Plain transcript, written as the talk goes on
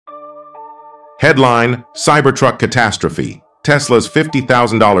Headline: Cybertruck Catastrophe. Tesla's $50,000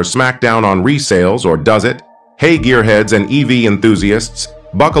 smackdown on resales, or does it? Hey gearheads and EV enthusiasts,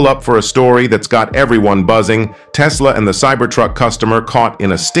 buckle up for a story that's got everyone buzzing. Tesla and the Cybertruck customer caught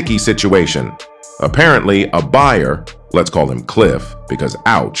in a sticky situation. Apparently, a buyer, let's call him Cliff, because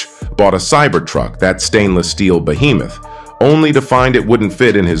ouch, bought a Cybertruck, that stainless steel behemoth, only to find it wouldn't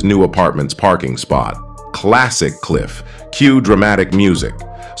fit in his new apartment's parking spot. Classic Cliff. Cue dramatic music.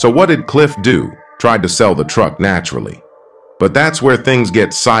 So what did Cliff do? Tried to sell the truck naturally. But that's where things get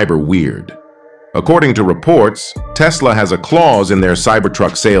cyber weird. According to reports, Tesla has a clause in their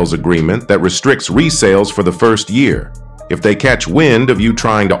Cybertruck sales agreement that restricts resales for the first year. If they catch wind of you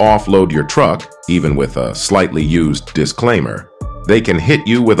trying to offload your truck, even with a slightly used disclaimer, they can hit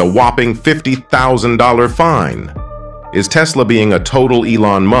you with a whopping $50,000 fine. Is Tesla being a total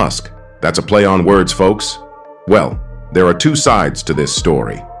Elon Musk? That's a play on words, folks. Well, there are two sides to this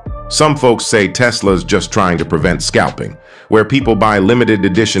story. Some folks say Tesla's just trying to prevent scalping, where people buy limited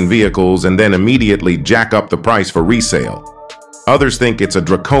edition vehicles and then immediately jack up the price for resale. Others think it's a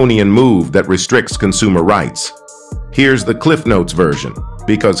draconian move that restricts consumer rights. Here's the Cliff Notes version,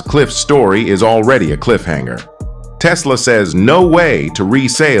 because Cliff's story is already a cliffhanger. Tesla says no way to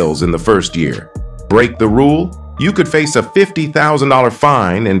resales in the first year. Break the rule? You could face a $50,000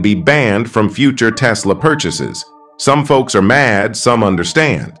 fine and be banned from future Tesla purchases. Some folks are mad, some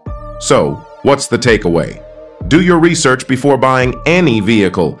understand. So, what's the takeaway? Do your research before buying any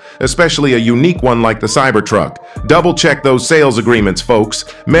vehicle, especially a unique one like the Cybertruck. Double-check those sales agreements, folks.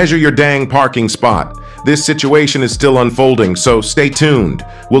 Measure your dang parking spot. This situation is still unfolding, so stay tuned.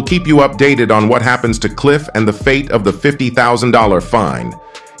 We'll keep you updated on what happens to Cliff and the fate of the $50,000 fine.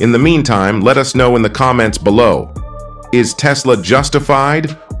 In the meantime, let us know in the comments below. Is Tesla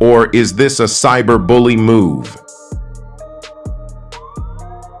justified, or is this a cyber bully move?